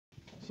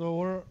So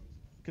we're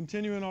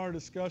continuing our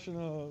discussion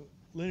of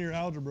linear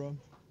algebra,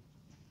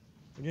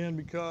 again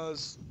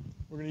because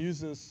we're going to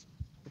use this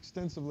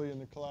extensively in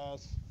the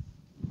class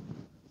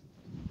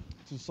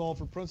to solve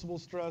for principal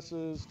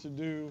stresses, to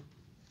do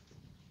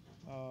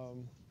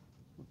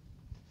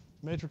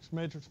matrix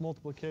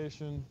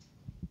multiplication,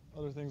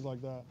 other things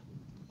like that.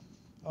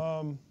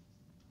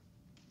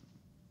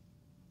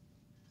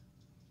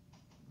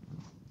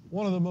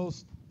 One of the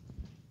most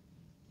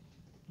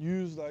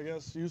used, I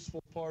guess,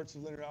 useful parts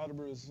of linear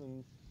algebra is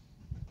in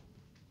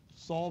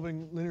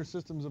solving linear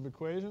systems of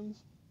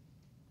equations.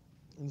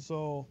 And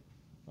so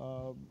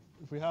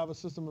if we have a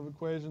system of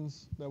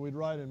equations that we'd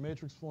write in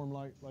matrix form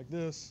like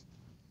this,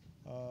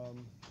 so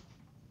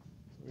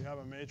we have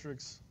a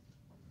matrix.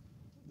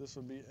 This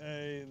would be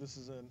A. This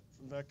is a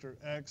vector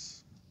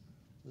X.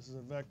 This is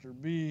a vector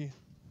B.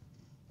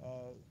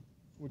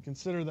 We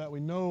consider that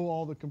we know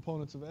all the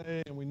components of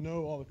A and we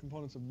know all the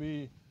components of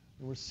B,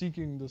 and we're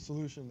seeking the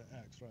solution to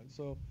X, right?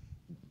 So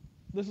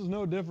this is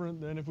no different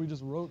than if we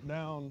just wrote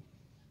down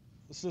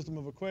a system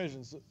of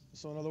equations.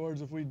 So in other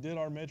words, if we did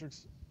our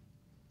matrix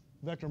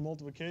vector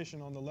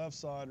multiplication on the left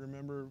side,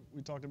 remember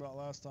we talked about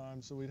last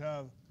time, so we'd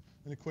have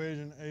an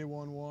equation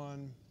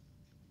A11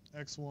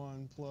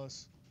 x1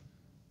 plus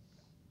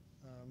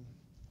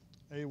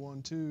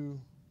A12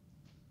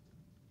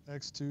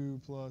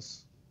 x2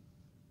 plus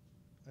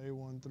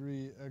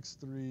A13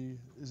 x3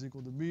 is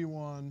equal to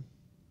B1,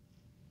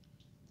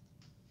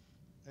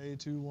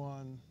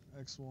 A21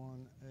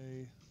 x1,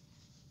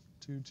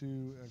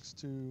 A22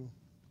 x2,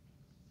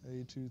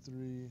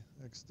 A23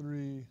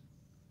 x3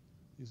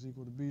 is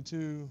equal to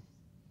B2,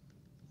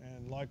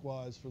 and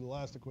likewise for the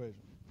last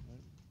equation.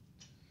 Right?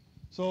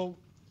 So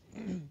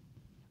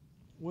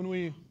when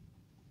we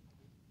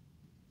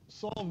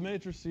solve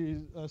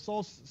matrices,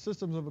 solve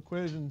systems of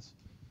equations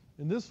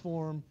in this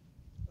form,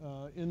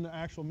 in the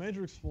actual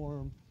matrix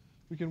form,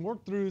 we can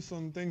work through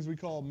some things we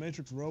call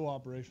matrix row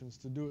operations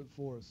to do it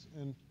for us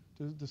and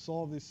to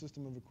solve these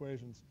system of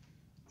equations.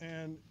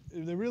 And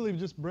they really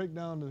just break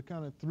down to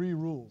kind of three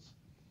rules.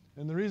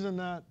 And the reason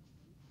that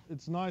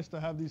it's nice to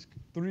have these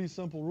three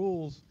simple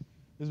rules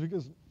is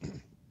because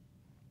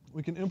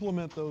we can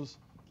implement those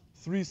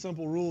three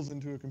simple rules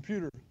into a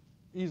computer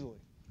easily.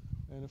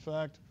 And in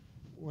fact,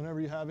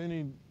 whenever you have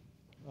any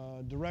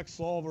direct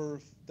solver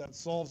that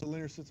solves a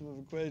linear system of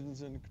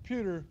equations in a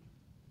computer,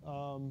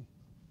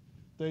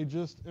 they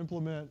just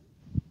implement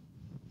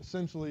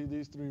essentially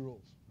these three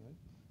rules. Right?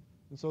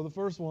 And so the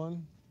first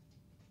one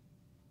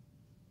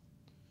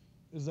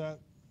is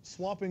that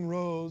swapping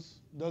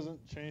rows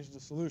doesn't change the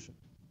solution.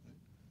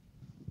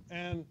 Right?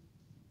 And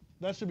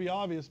that should be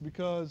obvious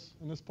because,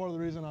 and that's part of the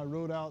reason I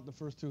wrote out the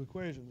first two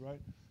equations, right?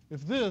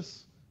 If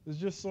this is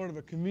just sort of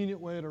a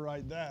convenient way to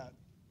write that,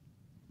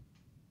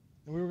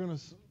 and we were going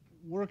to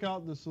work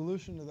out the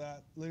solution to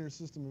that linear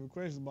system of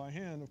equations by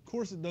hand, of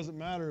course it doesn't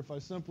matter if I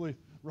simply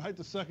write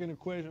the second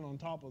equation on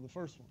top of the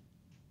first one,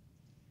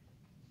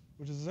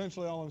 which is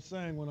essentially all I'm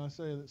saying when I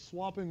say that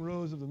swapping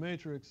rows of the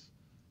matrix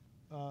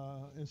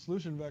in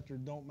solution vector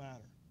don't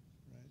matter,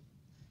 right?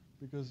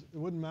 Because it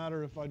wouldn't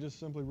matter if I just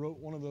simply wrote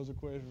one of those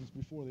equations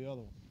before the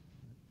other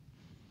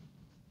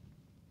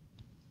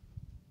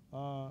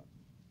one.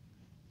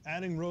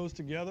 Adding rows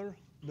together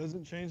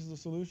doesn't change the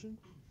solution.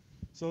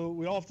 So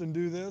we often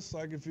do this,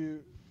 like if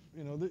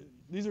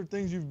these are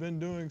things you've been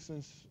doing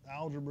since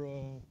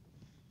algebra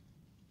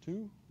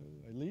 2,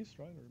 at least,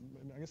 right?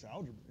 Or I guess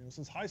algebra,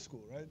 since high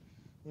school, right?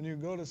 When you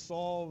go to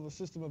solve a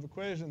system of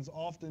equations,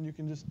 often you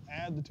can just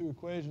add the two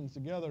equations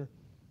together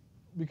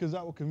because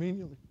that will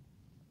conveniently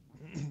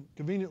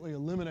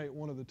eliminate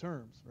one of the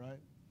terms, right?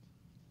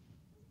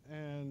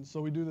 And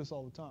so we do this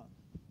all the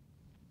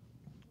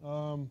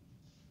time.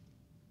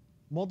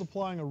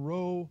 Multiplying a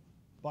row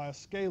by a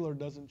scalar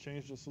doesn't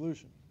change the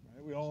solution.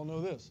 Right? We all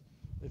know this.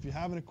 If you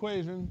have an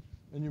equation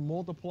and you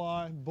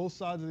multiply both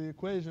sides of the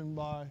equation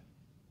by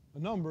a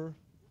number,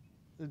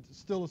 it's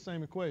still the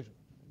same equation.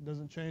 It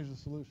doesn't change the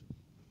solution.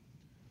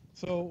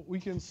 So we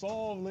can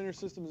solve linear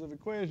systems of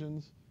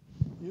equations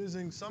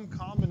using some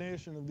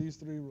combination of these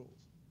three rules.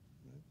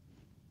 Right?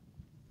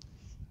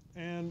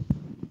 And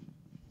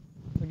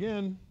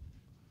again,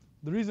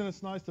 the reason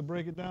it's nice to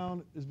break it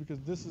down is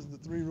because this is the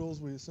three rules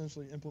we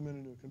essentially implement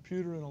into a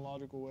computer in a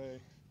logical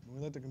way, and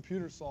we let the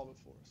computer solve it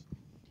for us.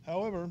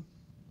 However,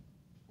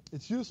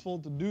 it's useful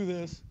to do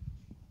this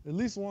at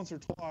least once or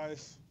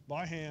twice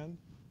by hand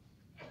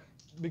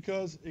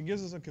because it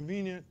gives us a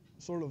convenient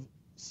sort of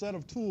set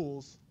of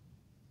tools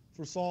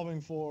for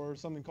solving for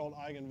something called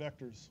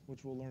eigenvectors,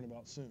 which we'll learn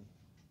about soon.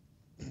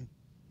 The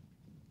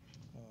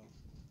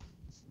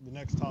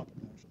next topic,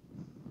 actually.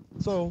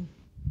 So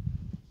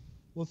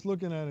let's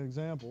look at an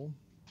example.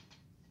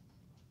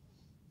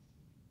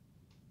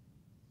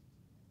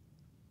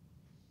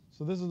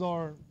 So this is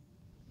our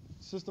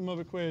system of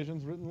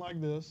equations written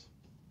like this.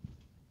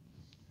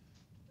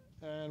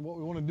 And what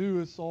we want to do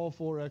is solve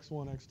for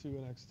x1, x2,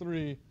 and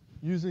x3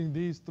 using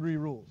these three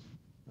rules.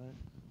 Right?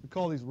 We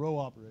call these row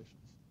operations.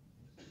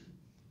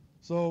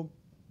 So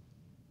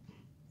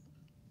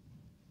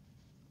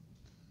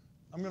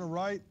I'm going to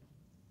write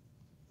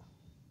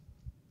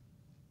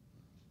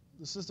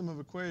the system of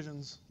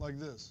equations like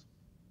this.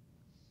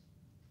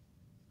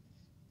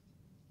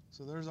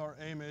 So there's our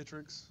A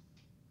matrix.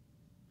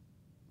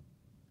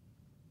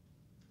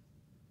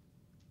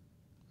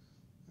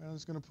 And I'm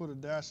just going to put a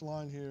dashed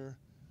line here.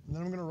 And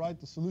then I'm going to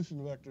write the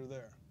solution vector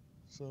there.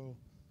 So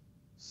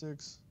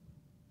 6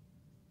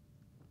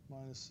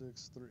 minus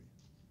 6, 3.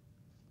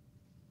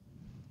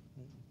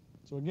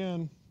 So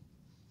again,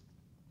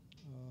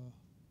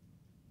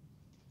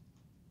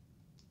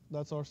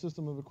 that's our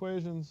system of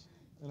equations,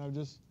 and I've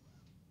just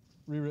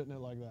rewritten it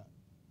like that.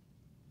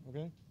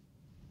 Okay?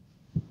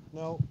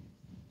 Now,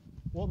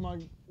 what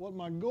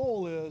my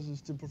goal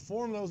is to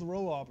perform those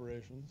row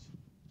operations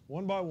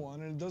one by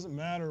one, and it doesn't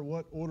matter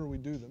what order we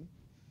do them,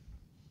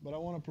 but I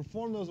want to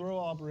perform those row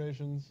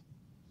operations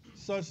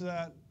such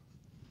that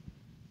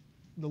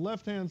the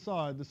left-hand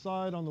side, the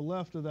side on the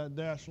left of that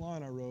dashed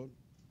line I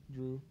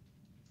drew,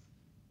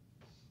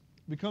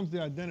 becomes the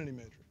identity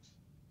matrix.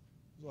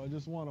 So I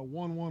just want a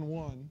 1, 1,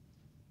 1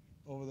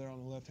 over there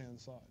on the left-hand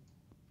side.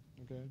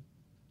 Okay?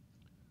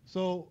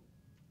 So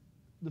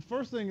the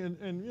first thing,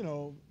 and you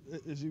know,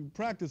 as you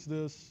practice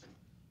this,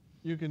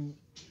 you can,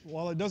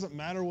 while it doesn't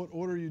matter what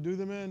order you do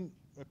them in,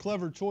 a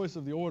clever choice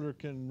of the order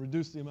can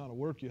reduce the amount of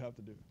work you have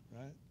to do,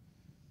 right?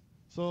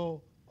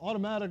 So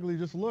automatically,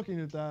 just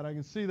looking at that, I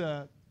can see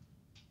that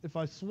if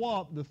I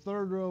swap the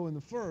third row and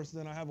the first,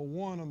 then I have a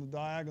 1 on the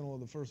diagonal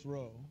of the first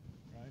row,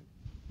 right?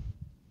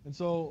 And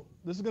so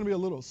this is going to be a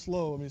little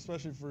slow, I mean,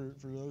 especially for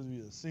those of you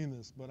that have seen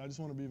this, but I just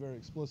want to be very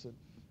explicit.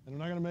 And I'm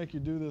not going to make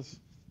you do this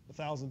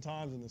 1,000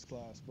 times in this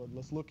class, but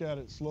let's look at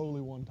it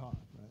slowly one time,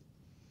 right?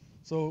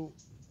 So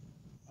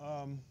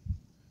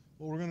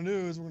what we're going to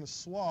do is we're going to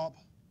swap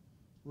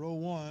row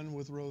 1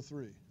 with row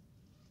 3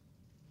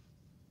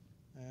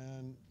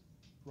 and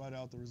write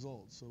out the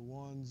results. So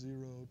 1,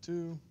 0,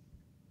 2.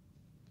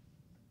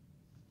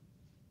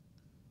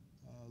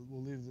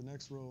 We'll leave the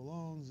next row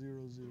alone,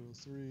 0, 0,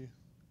 3,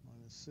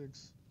 minus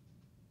 6.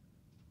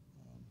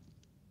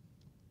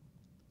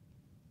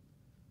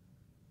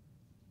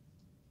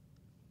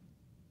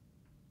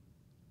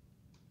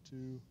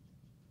 2,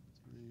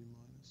 3,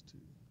 minus 2,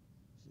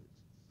 6.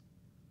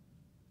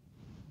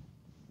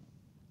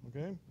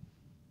 Okay?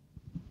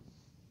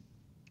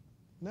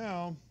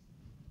 Now,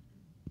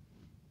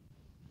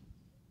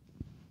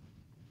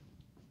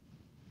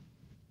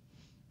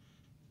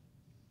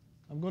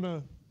 I'm going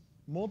to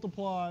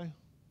multiply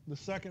the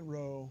second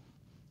row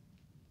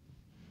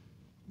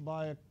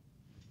by a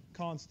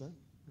constant,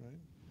 right,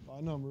 by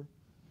a number.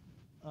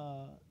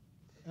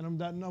 And I'm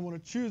going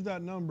to choose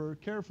that number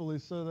carefully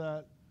so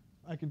that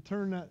I can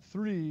turn that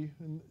 3,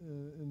 in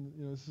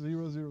you know,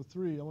 0, 0,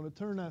 3. I want to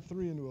turn that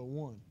 3 into a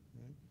 1.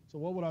 Right? So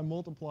what would I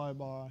multiply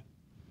by?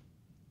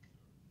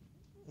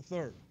 A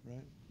third,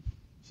 right?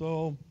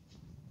 So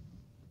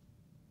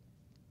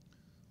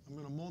I'm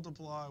going to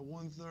multiply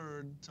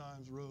 1/3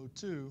 times row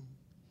 2,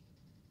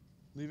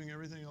 leaving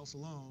everything else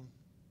alone.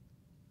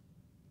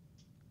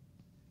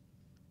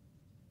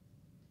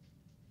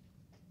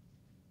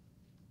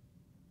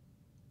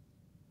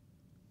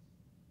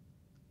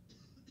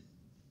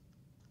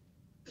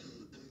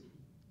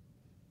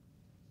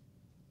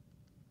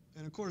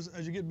 And of course,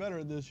 as you get better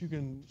at this, you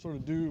can sort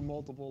of do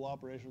multiple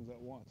operations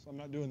at once. I'm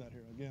not doing that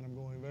here. Again, I'm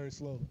going very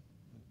slowly,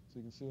 right? So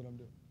you can see what I'm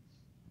doing.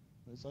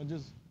 Right? So I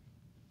just,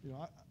 you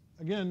know,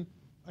 again,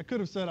 I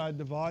could have said I'd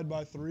divide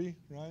by 3,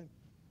 right?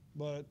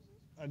 But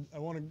I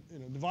want to, you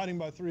know, dividing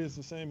by 3 is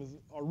the same as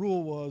our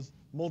rule was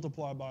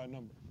multiply by a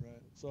number,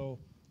 right? So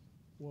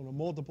we want to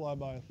multiply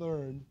by a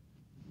third.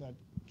 That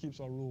keeps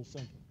our rule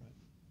simple,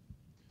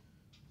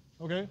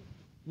 right? Okay.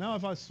 Now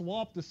if I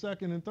swap the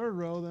second and third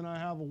row, then I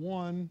have a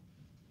 1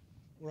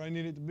 where I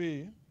need it to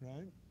be,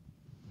 right?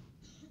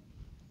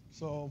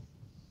 So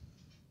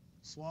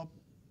swap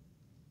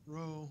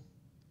row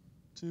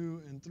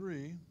 2 and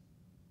 3.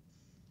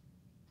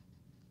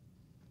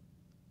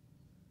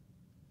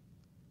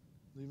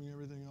 Leaving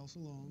everything else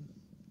alone.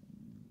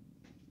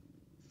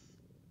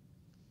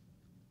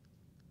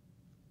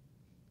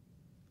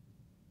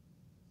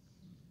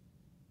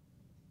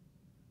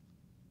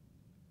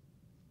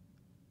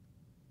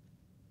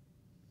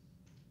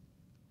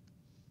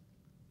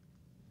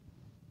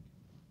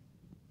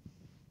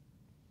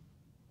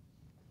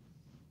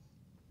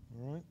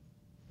 All right.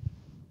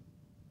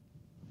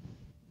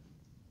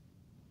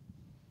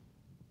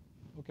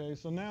 Okay,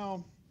 so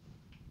now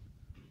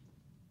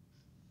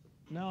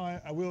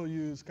I will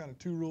use kind of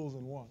 2 rules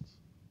in once.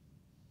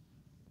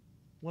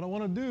 What I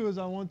want to do is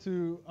I want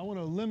to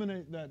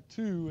eliminate that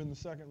 2 in the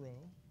second row,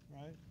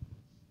 right?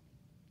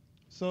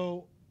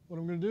 So what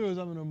I'm going to do is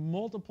I'm going to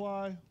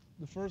multiply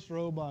the first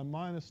row by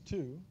minus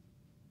 2,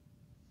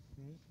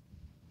 right?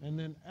 And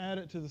then add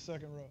it to the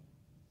second row.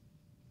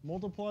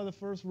 Multiply the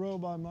first row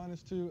by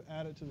minus 2,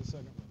 add it to the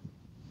second row.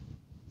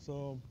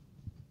 So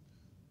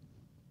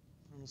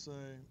I'm going to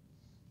say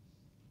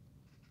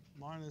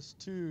minus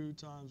 2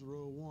 times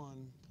row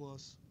 1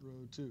 plus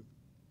row 2. And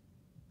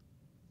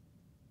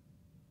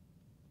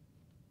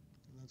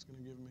that's going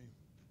to give me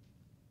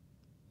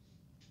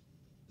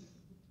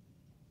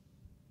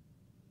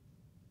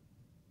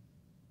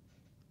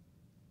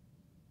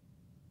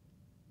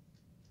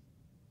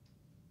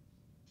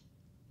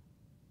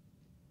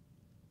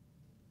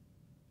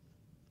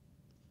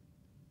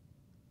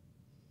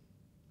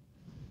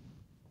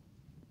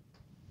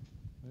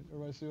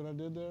Everybody see what I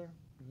did there?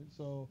 Right,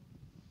 so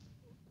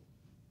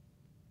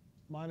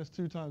minus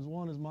 2 times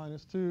 1 is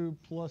minus 2,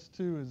 plus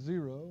 2 is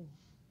 0.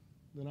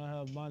 Then I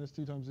have minus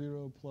 2 times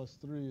 0 plus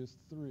 3 is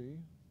 3.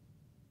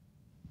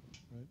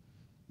 Right?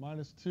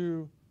 Minus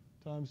 2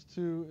 times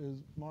 2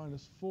 is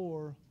minus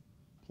 4,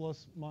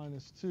 plus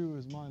minus 2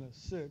 is minus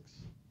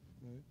 6.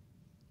 Right?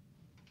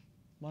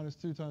 Minus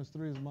 2 times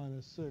 3 is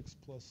minus 6,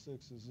 plus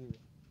 6 is 0.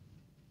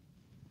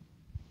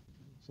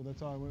 So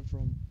that's how I went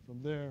from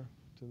there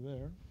to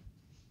there.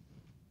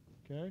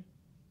 Okay?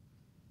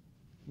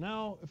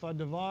 Now, if I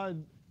divide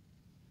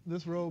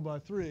this row by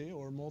 3,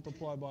 or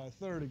multiply by a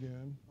third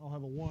again, I'll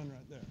have a 1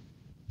 right there.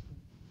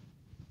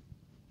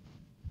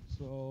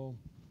 So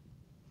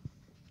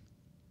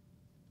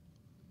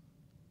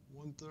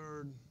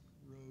 1/3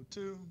 row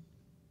 2,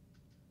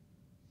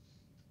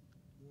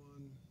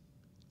 1,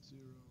 0.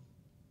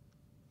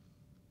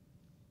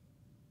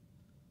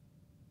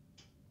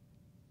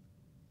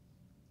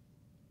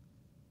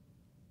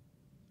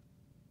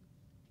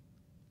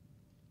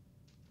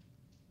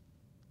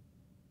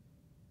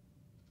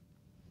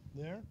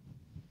 There.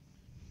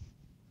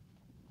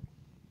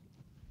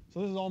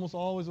 So this is almost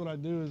always what I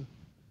do is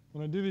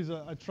when I do these,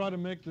 I try to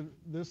make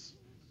this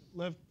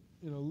left,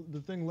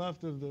 the thing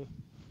left of the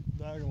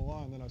diagonal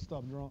line that I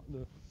stopped drawing,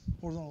 the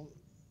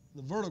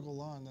vertical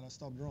line that I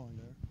stopped drawing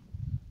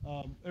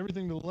there.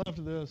 Everything to the left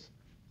of this,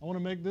 I want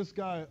to make this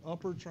guy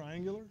upper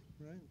triangular,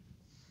 right?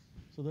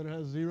 So that it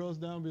has zeros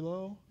down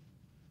below,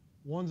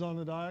 ones on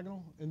the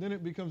diagonal, and then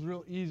it becomes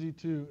real easy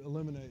to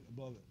eliminate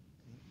above it.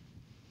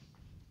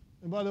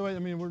 And by the way, I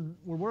mean,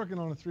 we're working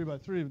on a 3 by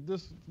 3, but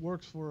this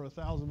works for a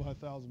 1,000 by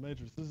 1,000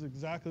 matrix. This is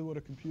exactly what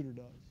a computer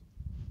does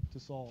to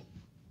solve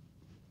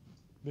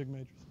big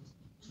matrices.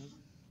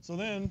 So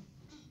then,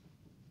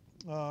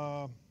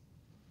 so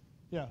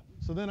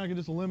then I can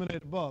just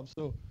eliminate above.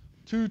 So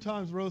 2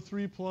 times row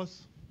 3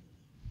 plus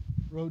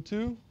row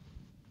 2.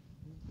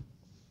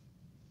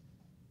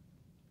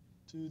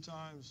 2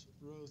 times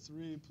row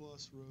 3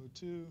 plus row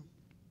 2.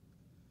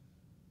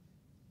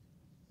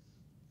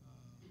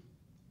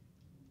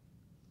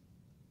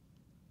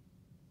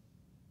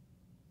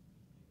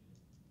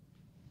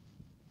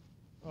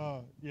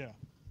 Yeah.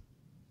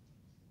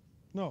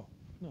 No.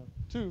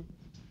 2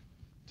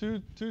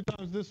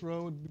 times this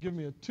row would give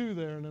me a 2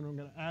 there, and then I'm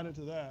going to add it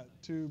to that.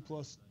 2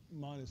 plus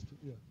minus 2.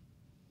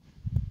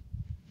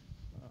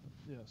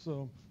 Yeah.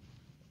 So.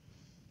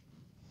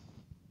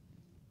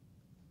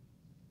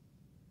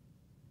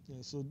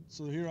 Yeah.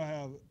 So here I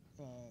have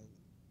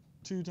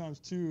 2 times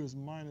 2 is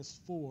minus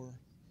 4,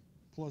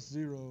 plus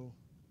 0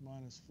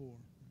 minus 4.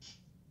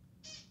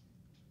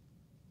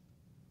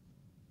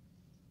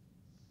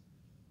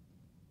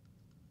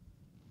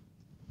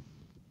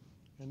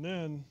 And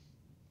then,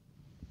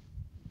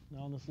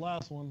 now on this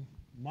last one,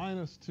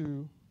 minus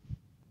 2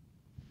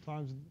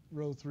 times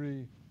row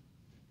 3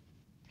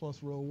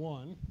 plus row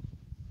 1.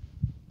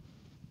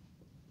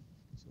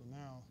 So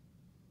now,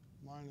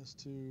 minus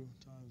 2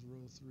 times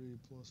row 3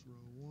 plus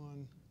row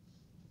 1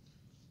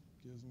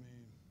 gives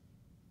me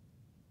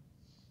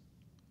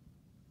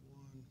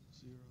 1,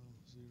 0,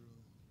 0,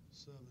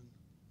 7,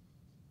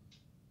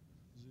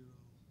 0,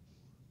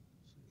 1,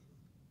 0,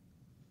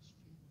 minus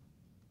 4.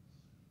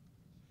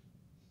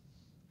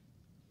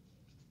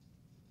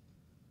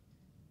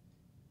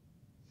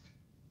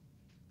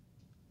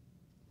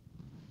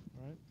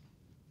 Right?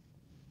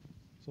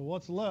 So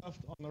what's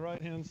left on the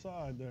right-hand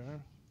side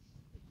there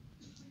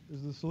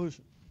is the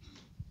solution.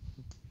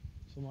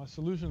 So my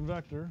solution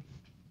vector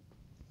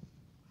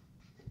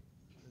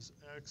is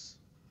x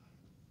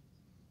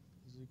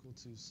is equal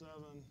to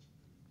 7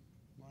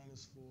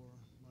 minus 4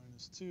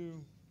 minus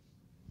 2.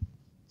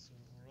 So,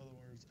 or in other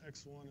words,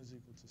 x1 is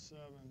equal to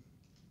 7,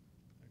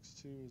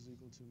 x2 is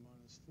equal to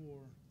minus 4,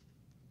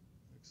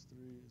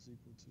 x3 is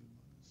equal to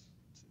minus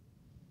 2.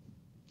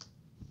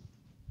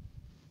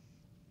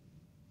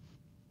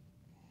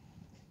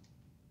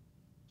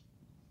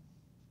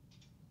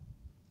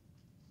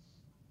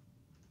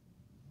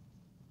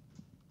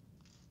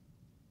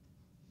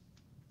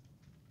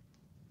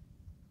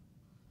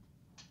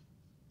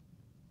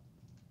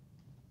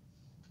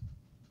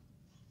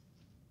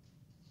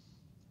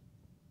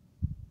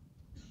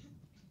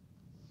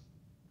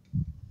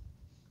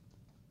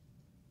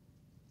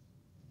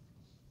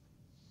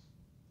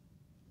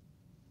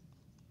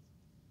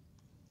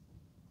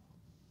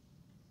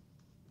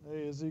 A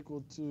is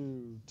equal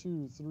to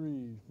 2,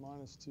 3,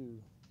 minus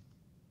 2,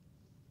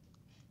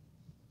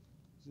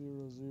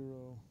 0,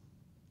 0,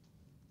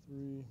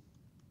 3,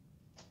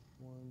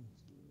 1,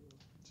 0,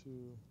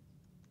 2.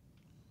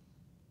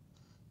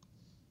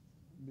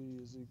 B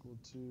is equal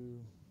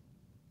to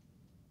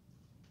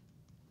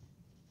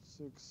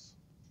 6,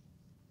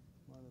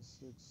 minus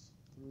 6,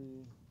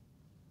 3.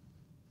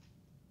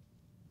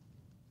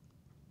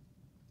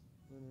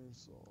 Linear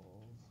solve.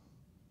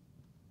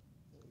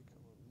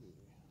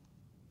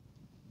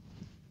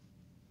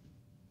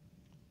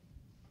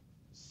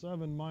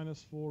 7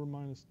 minus 4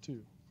 minus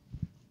 2.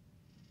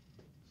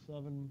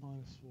 7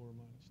 minus 4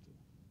 minus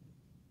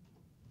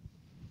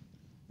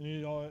Any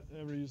of y'all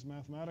ever use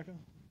Mathematica?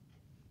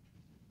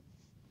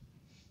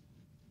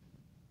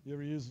 You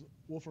ever use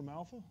Wolfram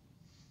Alpha?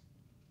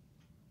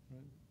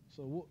 Right.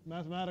 So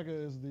Mathematica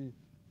is the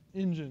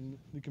engine,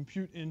 the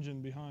compute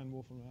engine behind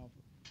Wolfram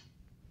Alpha.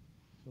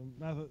 So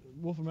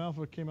Wolfram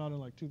Alpha came out in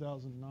like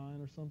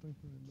 2009 or something,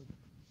 but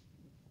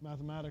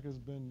Mathematica has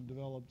been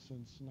developed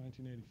since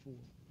 1984.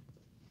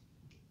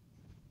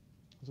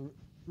 It was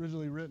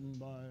originally written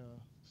by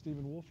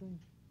Stephen Wolfram,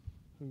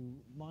 who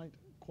might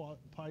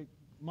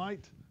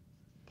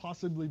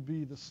possibly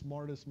be the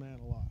smartest man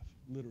alive,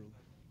 literally.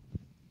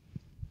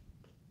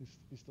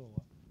 He's still alive.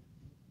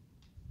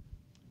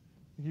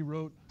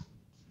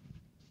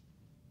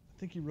 I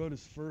think he wrote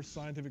his first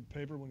scientific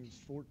paper when he was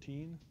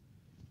 14,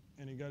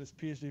 and he got his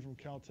PhD from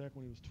Caltech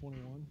when he was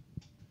 21.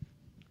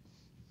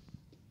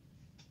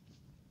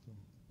 So,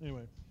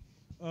 anyway,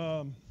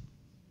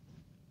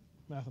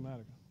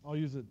 Mathematica. I'll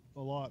use it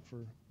a lot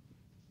for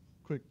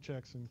quick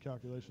checks and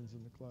calculations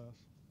in the class.